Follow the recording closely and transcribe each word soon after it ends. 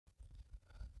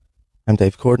I'm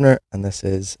Dave Cordner, and this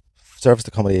is Serviced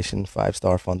Accommodation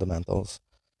 5-Star Fundamentals,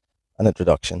 an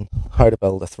introduction, how to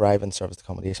build a thriving serviced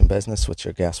accommodation business which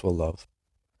your guests will love.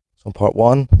 So in part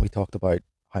one, we talked about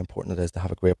how important it is to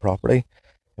have a great property.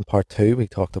 In part two, we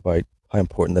talked about how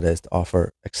important it is to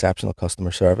offer exceptional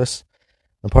customer service.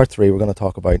 In part three, we're going to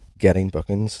talk about getting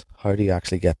bookings. How do you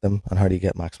actually get them, and how do you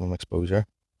get maximum exposure?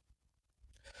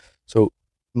 So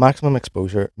maximum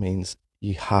exposure means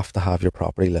you have to have your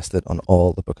property listed on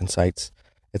all the booking sites.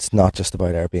 It's not just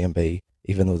about Airbnb,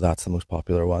 even though that's the most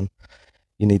popular one.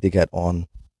 You need to get on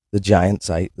the giant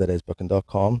site that is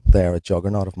booking.com. They're a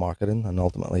juggernaut of marketing and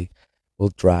ultimately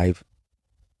will drive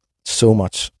so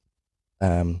much,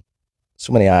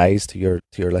 so many eyes to your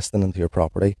listing and to your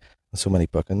property, and so many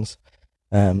bookings.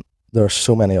 There are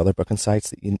so many other booking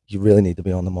sites that you really need to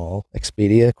be on them all.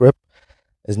 Expedia Group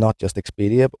is not just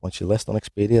Expedia, but once you list on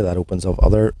Expedia, that opens up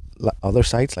other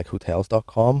sites like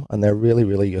hotels.com, and they're really,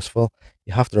 really useful.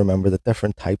 You have to remember that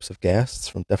different types of guests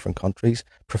from different countries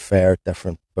prefer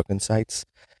different booking sites.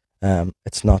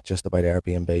 It's not just about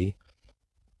Airbnb.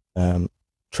 Um,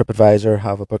 TripAdvisor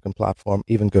have a booking platform.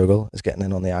 Even Google is getting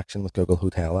in on the action with Google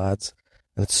Hotel Ads.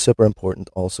 And it's super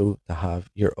important also to have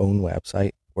your own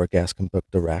website where guests can book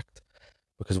direct,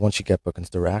 because once you get bookings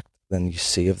direct, then you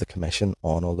save the commission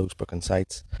on all those booking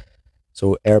sites.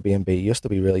 So Airbnb used to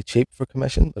be really cheap for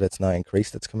commission, but it's now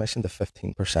increased its commission to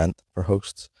 15% for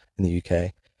hosts in the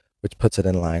UK, which puts it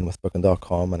in line with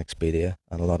Booking.com and Expedia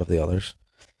and a lot of the others.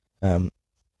 Um,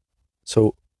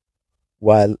 so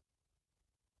while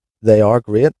they are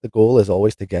great, the goal is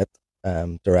always to get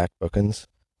direct bookings,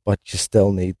 but you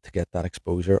still need to get that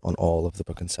exposure on all of the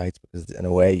booking sites, because in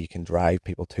a way you can drive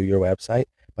people to your website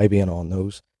by being on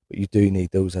those. But you do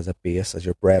need those as a base, as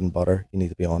your bread and butter. You need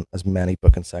to be on as many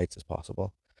booking sites as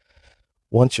possible.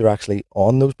 Once you're actually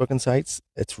on those booking sites,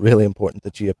 it's really important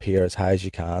that you appear as high as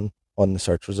you can on the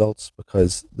search results,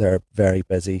 because they're very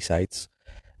busy sites.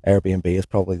 Airbnb is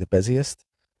probably the busiest.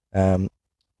 Um,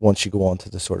 Once you go on to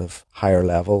the sort of higher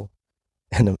level,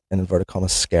 in inverted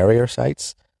commas, scarier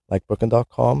sites like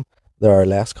Booking.com, there are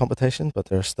less competition, but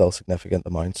there are still significant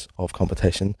amounts of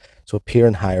competition. So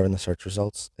appearing higher in the search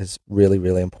results is really,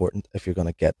 really important if you're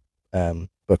going to get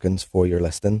bookings for your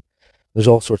listing. There's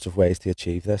all sorts of ways to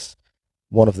achieve this.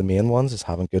 One of the main ones is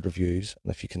having good reviews.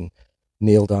 And if you can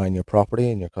nail down your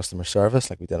property and your customer service,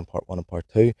 like we did in part one and part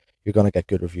two, you're going to get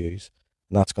good reviews.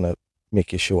 And that's going to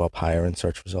make you show up higher in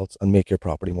search results and make your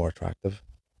property more attractive.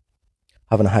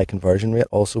 Having a high conversion rate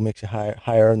also makes you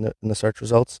higher in the search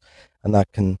results, and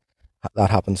that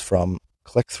happens from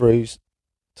click throughs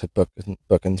to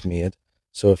bookings made.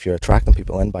 So if you're attracting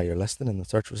people in by your listing in the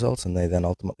search results, and they then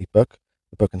ultimately book,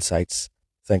 the booking sites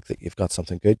think that you've got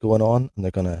something good going on, and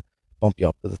they're going to bump you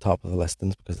up to the top of the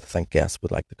listings because they think guests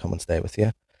would like to come and stay with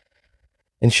you.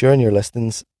 Ensuring your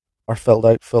listings are filled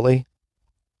out fully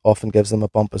often gives them a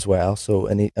bump as well. So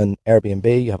in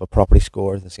Airbnb, you have a property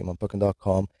score, the same on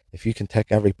Booking.com. If you can tick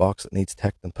every box that needs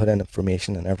ticked and put in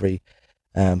information in every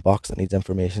box that needs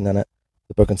information in it,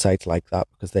 the booking sites like that,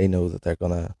 because they know that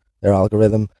their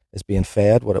algorithm is being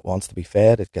fed what it wants to be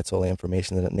fed. It gets all the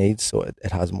information that it needs, so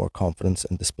it has more confidence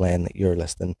in displaying that you're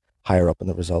listing higher up in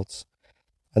the results.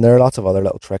 And there are lots of other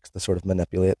little tricks to sort of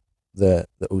manipulate the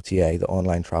OTA, the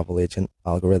online travel agent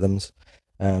algorithms.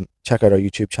 Check out our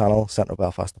YouTube channel, Central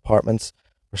Belfast Apartments,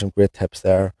 for some great tips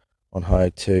there on how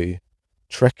to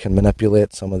trick and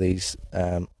manipulate some of these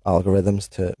algorithms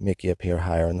to make you appear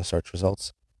higher in the search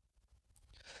results.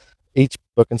 Each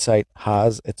booking site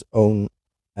has its own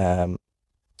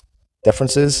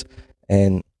differences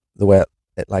in the way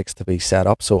it likes to be set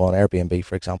up. So on Airbnb,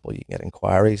 for example, you can get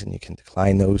inquiries and you can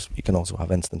decline those. You can also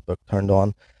have instant book turned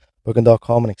on.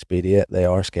 Booking.com and Expedia, they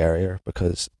are scarier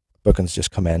because bookings just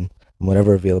come in, and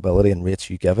whatever availability and rates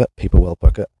you give it, people will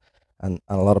book it. And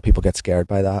a lot of people get scared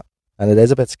by that. And it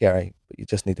is a bit scary, but you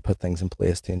just need to put things in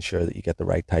place to ensure that you get the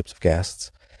right types of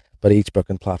guests. But each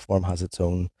booking platform has its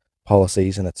own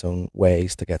policies and its own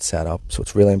ways to get set up. So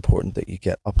it's really important that you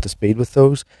get up to speed with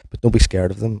those, but don't be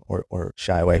scared of them or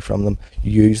shy away from them.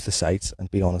 Use the sites and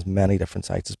be on as many different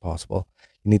sites as possible.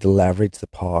 You need to leverage the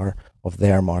power of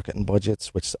their marketing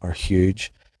budgets, which are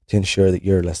huge, to ensure that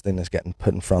your listing is getting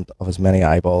put in front of as many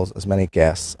eyeballs, as many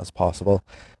guests as possible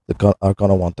that are going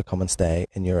to want to come and stay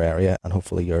in your area and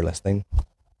hopefully your listing.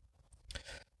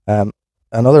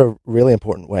 Another really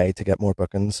important way to get more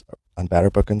bookings and better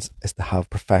bookings is to have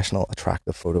professional,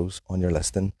 attractive photos on your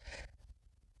listing.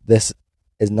 This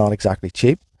is not exactly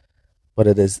cheap, but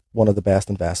it is one of the best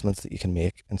investments that you can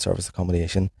make in service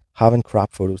accommodation. Having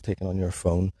crap photos taken on your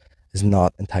phone is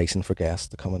not enticing for guests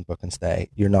to come and book and stay.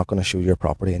 You're not going to show your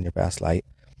property in your best light.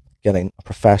 Getting a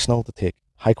professional to take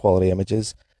high quality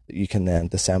images that you can then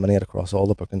disseminate across all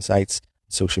the booking sites.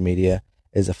 Social media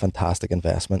is a fantastic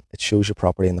investment. It shows your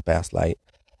property in the best light.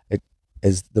 It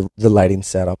is the lighting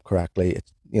set up correctly.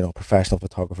 It's, professional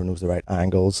photographer knows the right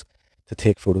angles to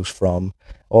take photos from.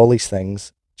 All these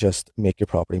things just make your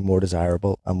property more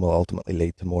desirable and will ultimately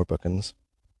lead to more bookings.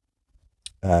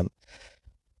 Um,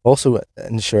 Also,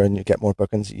 ensuring you get more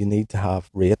bookings, you need to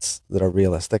have rates that are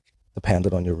realistic,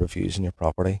 dependent on your reviews in your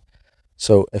property.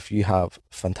 So if you have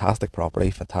fantastic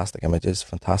property, fantastic images,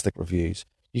 fantastic reviews,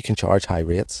 you can charge high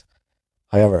rates.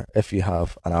 However, if you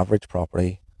have an average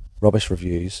property, rubbish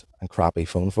reviews, and crappy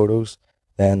phone photos,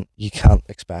 then you can't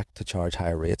expect to charge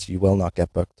higher rates. You will not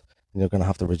get booked, and you're going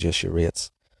to have to reduce your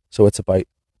rates. So it's about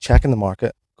checking the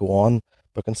market, go on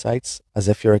booking sites as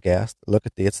if you're a guest, look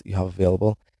at dates that you have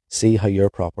available, see how your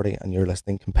property and your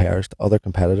listing compares to other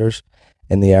competitors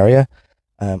in the area,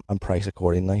 and price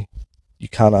accordingly. You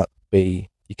cannot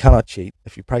cheat.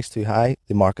 If you price too high,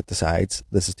 the market decides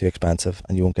this is too expensive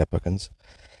and you won't get bookings.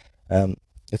 Um,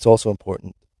 it's also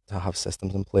important to have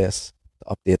systems in place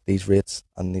to update these rates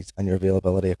and your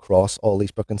availability across all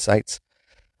these booking sites,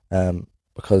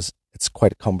 because it's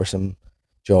quite a cumbersome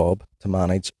job to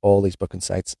manage all these booking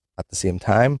sites at the same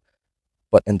time,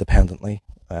 but independently.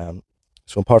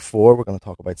 So in part 4, we're going to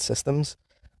talk about systems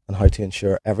and how to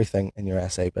ensure everything in your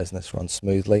SA business runs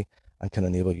smoothly and can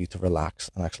enable you to relax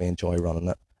and actually enjoy running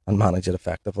it and manage it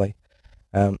effectively.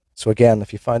 So again,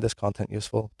 if you found this content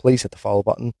useful, please hit the follow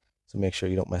button to make sure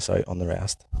you don't miss out on the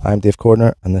rest. I'm Dave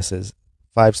Cordner, and this is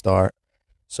 5-star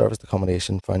serviced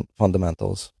accommodation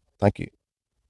fundamentals. Thank you.